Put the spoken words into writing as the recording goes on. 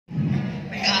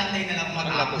alay na lang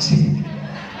matapos.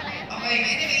 Okay,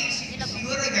 anyway,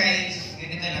 siguro guys,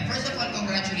 ganito lang. First of all,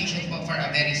 congratulations po for a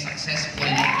very successful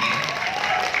year.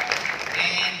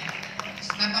 And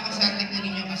napakasarte po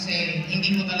ninyo kasi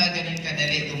hindi po talaga ganun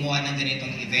kadali gumawa ng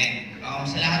ganitong event.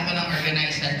 Sa lahat po ng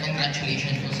organizer,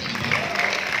 congratulations po sa inyo.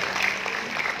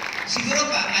 Siguro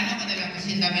pa, ano ka na lang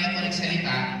kasi dami na po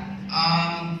nagsalita.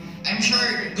 I'm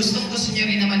sure gustong-gusto nyo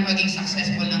rin naman maging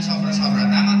successful ng sobra-sobra.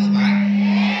 Tama po ba?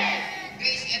 Yes!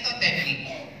 Guys, ito technique.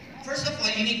 First of all,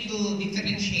 you need to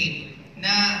differentiate na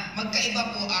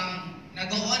magkaiba po ang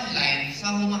nag-online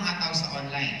sa humahataw sa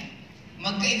online.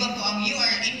 Magkaiba po ang you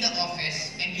are in the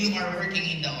office and you are working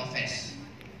in the office.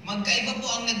 Magkaiba po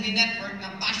ang nagdi-network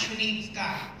na passionate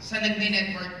ka sa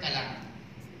nagdi-network ka lang.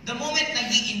 The moment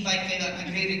nag-i-invite kayo at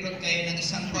nagre-recruit kayo ng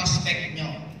isang prospect nyo,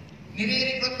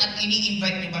 nire-recruit at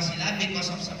ini-invite nyo ba sila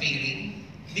because of sa pairing?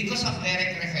 Because of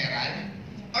direct referral?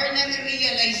 Or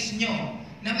nare-realize nyo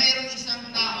na mayroong isang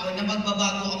tao na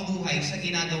magbabago ang buhay sa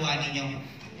ginagawa ninyo?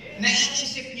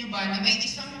 Naiisip nyo ba na may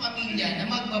isang pamilya na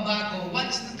magbabago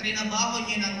once na trinabaho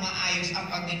nyo ng maayos ang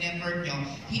pag-network nyo,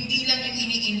 hindi lang yung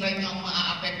ini-invite nyo ang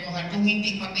maaapektuhan, kung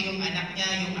hindi pati yung anak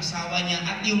niya, yung asawa niya,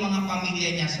 at yung mga pamilya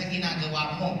niya sa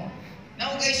ginagawa mo.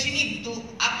 Now guys, you need to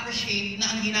appreciate na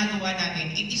ang ginagawa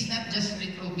natin, it is not just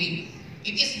recruiting.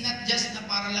 It is not just na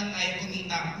para lang tayo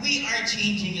kumita. We are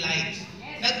changing lives.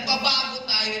 Nagbabago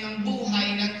tayo ng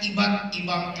buhay ng iba't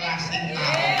ibang klaseng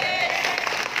tao.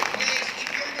 Guys, if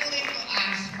you're going to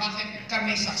ask bakit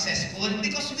kami successful,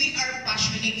 because we are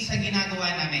passionate sa ginagawa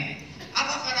namin.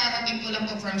 Ako kararating ko lang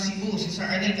po from Cebu, si Sir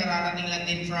Arnel kararating lang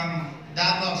din from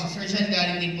Davao, si Sir John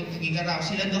galing din po Tugigaraw,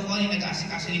 sila Dokoni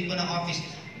nag-aasikaso din po ng office.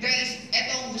 Guys,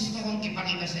 ito ang gusto kong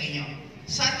ipakita sa inyo.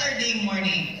 Saturday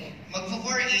morning, magpo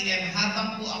 4 AM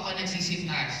habang po ako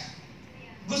nagsisitaas.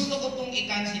 Gusto ko pong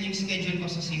i-cancel yung schedule ko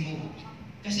sa Cebu.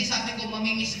 Kasi sabi ko,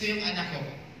 mamimiss ko yung anak ko.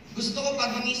 Gusto ko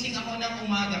pag gumising ako ng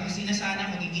umaga, kasi nasana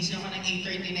ako, gigising ako ng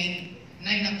 8:39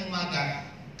 ng umaga,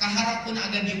 kaharap ko na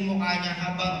agad yung mukha niya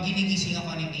habang ginigising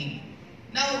ako ni Tin.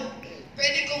 Now,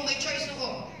 pwede kong may choice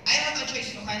ako. I have a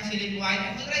choice to cancel it. Why?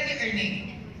 I'm already earning.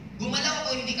 Gumalaw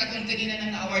ako, hindi katulad kanina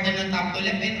ng na-awardan ng top 2,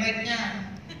 left and right niya.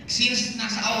 Since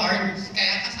nasa awards,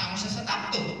 kaya kasama siya sa top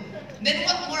 2. Then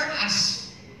what more us?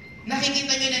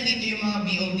 Nakikita nyo nandito yung mga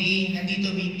BOD, nandito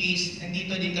VPs,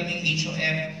 nandito din kaming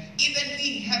HOF. Even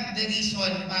we have the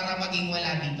reason para maging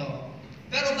wala dito.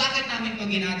 Pero bakit namin ito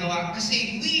ginagawa?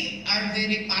 Kasi we are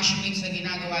very passionate sa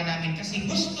ginagawa namin. Kasi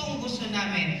gustong-gusto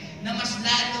namin na mas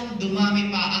lalong dumami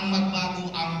pa ang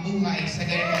magbago ang buhay sa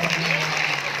ganitong ginagawa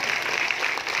namin.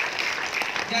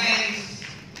 Guys,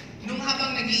 nung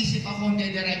habang nag-iisip ako,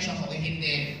 diretso ako,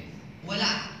 hindi.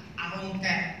 Wala akong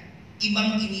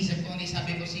ibang inisip ko,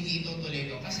 sabi ko, sige, itutuloy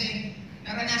ko. Kasi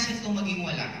naranasan ko maging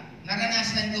wala.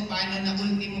 Naranasan ko paano na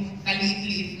ultimo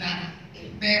kaliit-liit na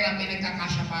pera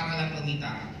pinagkakasya para lang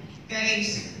kumita.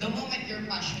 Guys, the moment you're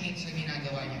passionate sa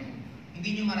ginagawa niyo, hindi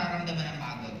niyo mararamdaman ang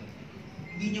pagod.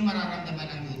 Hindi niyo mararamdaman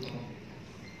ang gutom.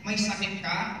 May sakit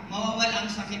ka, mawawala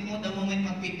ang sakit mo the moment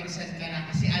mag-present ka na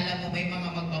kasi alam mo may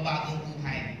mga magbabagong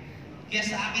buhay. Kaya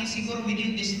sa akin siguro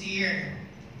within this year,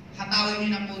 hatawin niyo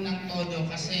na po ng todo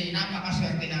kasi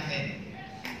napakaswerte natin.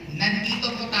 Nandito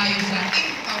po tayo sa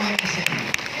empowerism.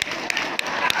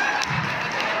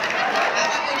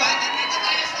 Tama po ba? Nandito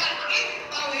tayo sa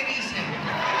empowerism.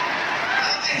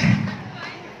 Okay.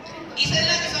 Isa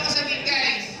lang gusto ko sabihin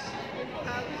guys.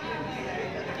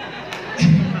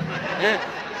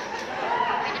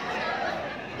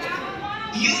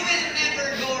 You will never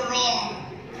go wrong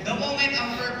the moment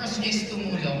ang purpose niyo is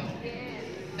tumulong.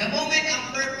 The moment ang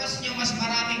purpose niyo mas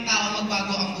maraming tao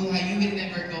magbago ang buhay, you will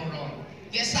never go wrong.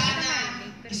 Kaya sana,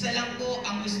 isa lang po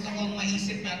ang gusto kong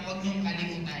maisip na at huwag niyong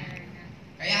kalimutan.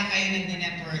 Kaya kayo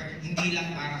nagni-network, hindi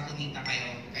lang para kumita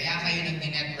kayo. Kaya kayo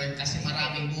nagni-network kasi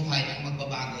maraming buhay ang